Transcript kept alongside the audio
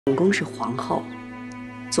本宫是皇后，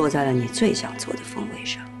坐在了你最想坐的凤位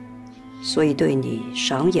上，所以对你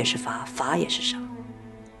赏也是罚，罚也是赏。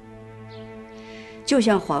就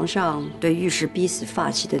像皇上对御史逼死发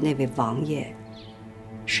妻的那位王爷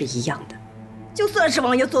是一样的。就算是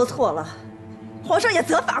王爷做错了，皇上也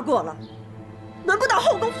责罚过了，轮不到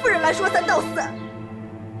后宫夫人来说三道四。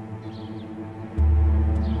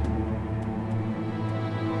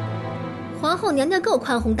皇后娘娘够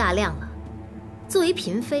宽宏大量了，作为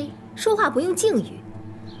嫔妃，说话不用敬语，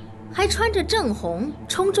还穿着正红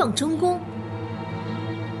冲撞中宫。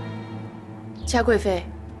嘉贵妃，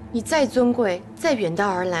你再尊贵，再远道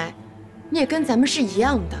而来，你也跟咱们是一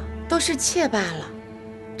样的，都是妾罢了。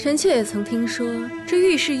臣妾也曾听说，这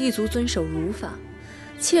御氏一族遵守儒法，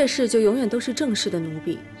妾室就永远都是正室的奴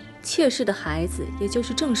婢，妾室的孩子也就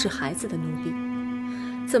是正室孩子的奴婢。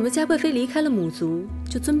怎么嘉贵妃离开了母族，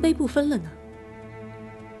就尊卑不分了呢？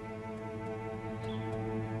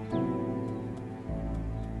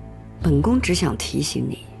本宫只想提醒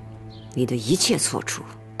你，你的一切错处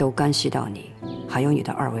都干系到你，还有你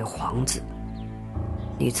的2位皇子。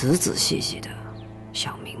你仔仔细细的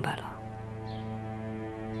想明白了。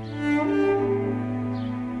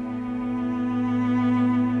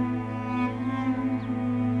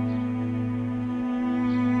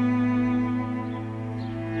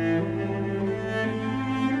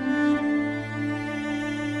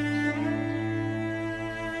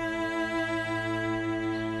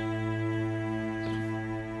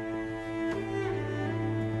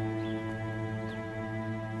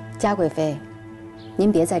嘉贵妃，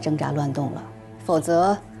您别再挣扎乱动了，否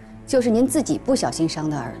则就是您自己不小心伤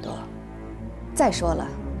的耳朵。再说了，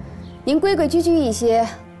您规规矩矩一些，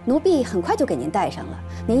奴婢很快就给您带上了，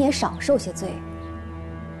您也少受些罪。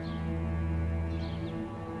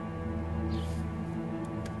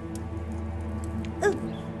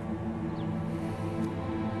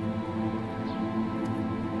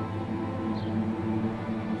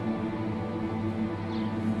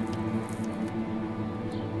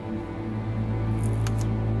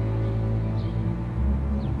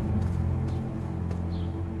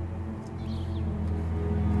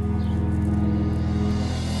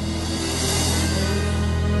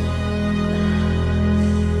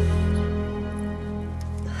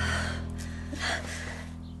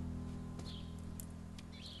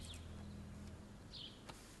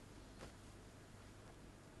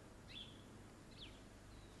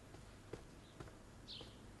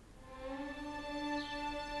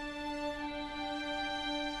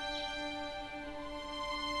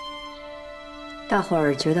大伙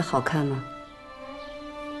儿觉得好看吗？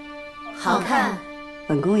好看。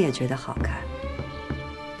本宫也觉得好看。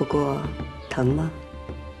不过，疼吗？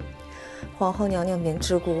皇后娘娘明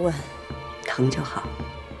知故问。疼就好，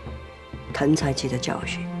疼才记得教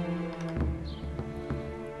训。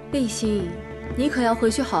丽熙，你可要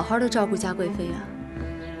回去好好的照顾嘉贵妃啊，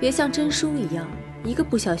别像珍珠一样，一个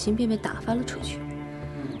不小心便被打发了出去。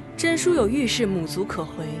珍珠有御氏母族可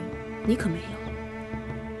回，你可没有。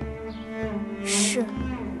是。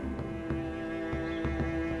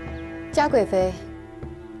嘉贵妃，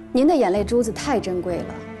您的眼泪珠子太珍贵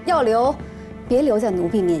了，要留，别留在奴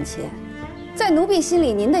婢面前。在奴婢心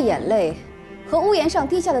里，您的眼泪和屋檐上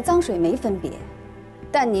滴下的脏水没分别。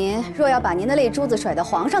但您若要把您的泪珠子甩到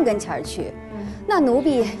皇上跟前儿去，那奴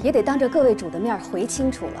婢也得当着各位主的面回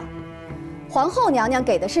清楚了。皇后娘娘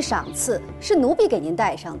给的是赏赐，是奴婢给您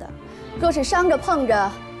带上的。若是伤着碰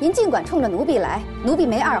着，您尽管冲着奴婢来，奴婢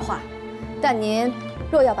没二话。但您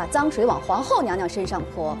若要把脏水往皇后娘娘身上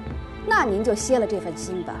泼，那您就歇了这份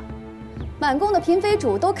心吧。满宫的嫔妃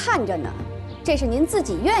主都看着呢，这是您自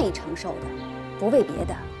己愿意承受的，不为别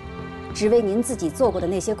的，只为您自己做过的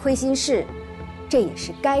那些亏心事，这也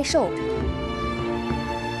是该受着的。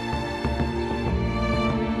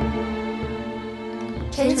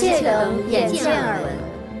臣妾等眼见耳闻，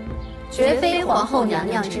绝非皇后娘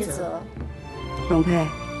娘之责。容佩，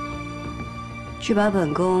去把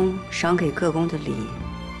本宫赏给各宫的礼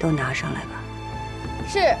都拿上来吧。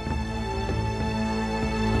是。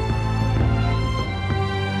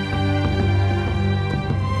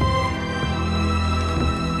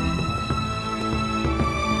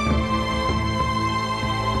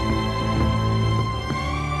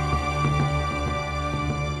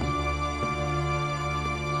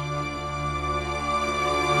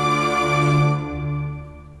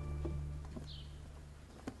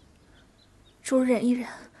主忍一忍，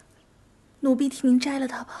奴婢替您摘了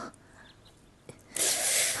它吧。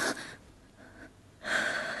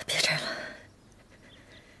别摘了。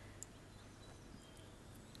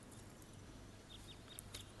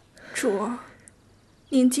主儿，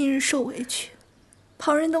您今日受委屈，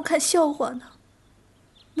旁人都看笑话呢。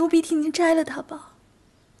奴婢替您摘了它吧。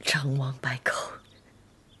张王败寇，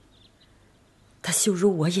他羞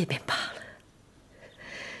辱我也便罢了，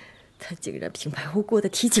他竟然平白无故的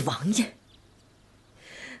提起王爷，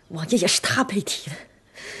王爷也是他被提的。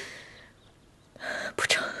不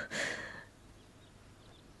成，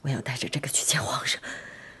我要带着这个去见皇上，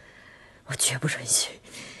我绝不允许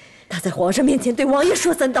他在皇上面前对王爷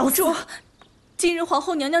说三道四。今日皇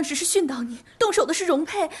后娘娘只是训导你，动手的是容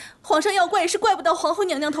佩，皇上要怪也是怪不到皇后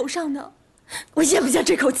娘娘头上的。我咽不下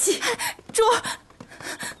这口气。主，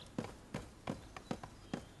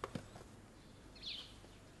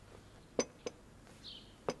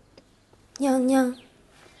娘娘，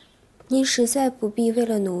您实在不必为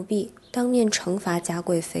了奴婢当面惩罚嘉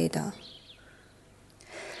贵妃的。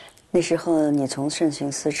那时候你从慎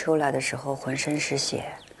刑司出来的时候浑身是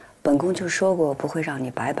血，本宫就说过不会让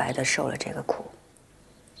你白白的受了这个苦。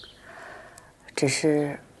只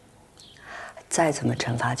是再怎么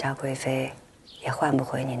惩罚嘉贵妃，也换不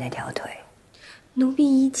回你那条腿。奴婢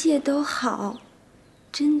一切都好，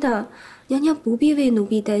真的，娘娘不必为奴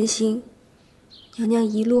婢担心。娘娘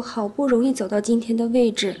一路好不容易走到今天的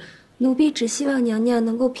位置，奴婢只希望娘娘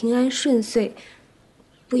能够平安顺遂，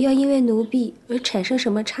不要因为奴婢而产生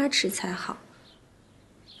什么差池才好。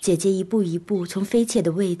姐姐一步一步从妃妾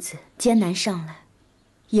的位子艰难上来，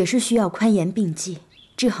也是需要宽严并济、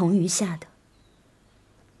制衡于下的。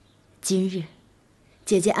今日，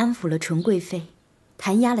姐姐安抚了纯贵妃，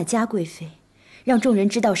弹压了嘉贵妃，让众人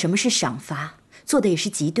知道什么是赏罚，做的也是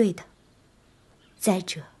极对的。再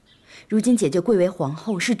者，如今姐姐贵为皇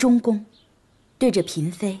后，是中宫，对着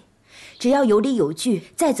嫔妃，只要有理有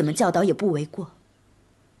据，再怎么教导也不为过。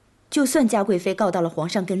就算嘉贵妃告到了皇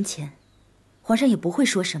上跟前，皇上也不会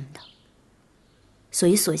说什么的。所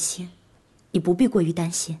以索性，你不必过于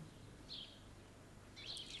担心。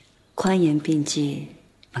宽严并济，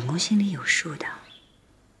本宫心里有数的。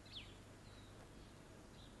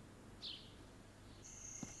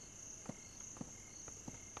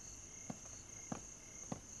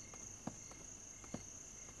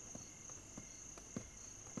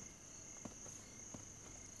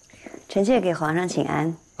臣妾给皇上请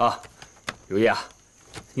安。啊，如意啊，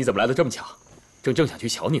你怎么来的这么巧？正想去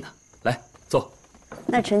瞧你呢。来，坐。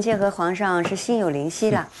那臣妾和皇上是心有灵犀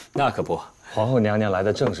了。那可不，皇后娘娘来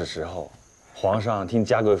的正是时候。皇上听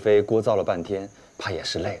嘉贵妃聒噪了半天，怕也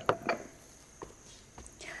是累了。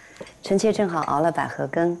臣妾正好熬了百合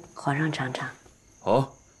羹，皇上尝尝。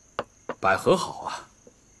哦，百合好啊，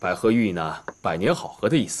百合寓意呢百年好合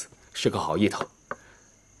的意思，是个好意头。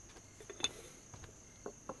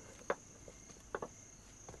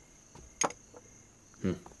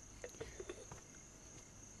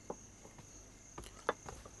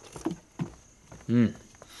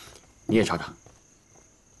你也尝尝，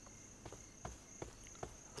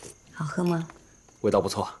好喝吗？味道不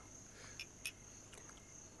错。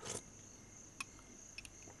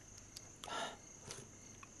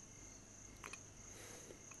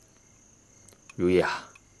如意啊，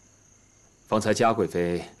方才嘉贵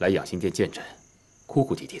妃来养心殿见朕，哭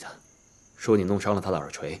哭啼啼的，说你弄伤了她的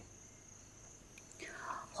耳垂。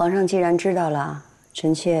皇上既然知道了，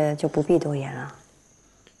臣妾就不必多言了。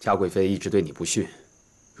嘉贵妃一直对你不逊，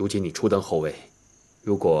如今你初登后位，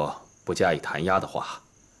如果不加以弹压的话，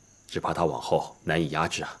只怕她往后难以压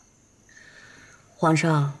制啊。皇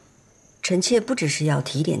上，臣妾不只是要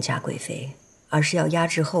提点嘉贵妃，而是要压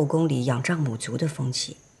制后宫里仰仗母族的风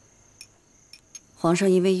气。皇上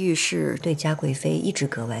因为遇事对嘉贵妃一直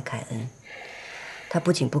格外开恩，他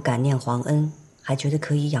不仅不感念皇恩，还觉得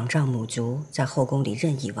可以仰仗母族，在后宫里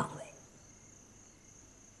任意妄为。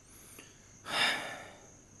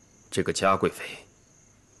这个嘉贵妃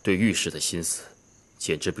对御史的心思，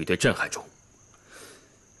简直比对朕还重。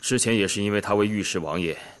之前也是因为她为御史王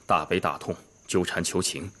爷大悲大痛，纠缠求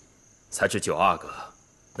情，才致9阿哥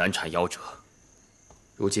难产夭折。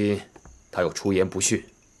如今她又出言不逊，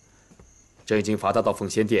朕已经罚她到奉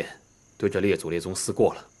先殿，对着列祖列宗思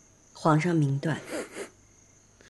过了。皇上明断，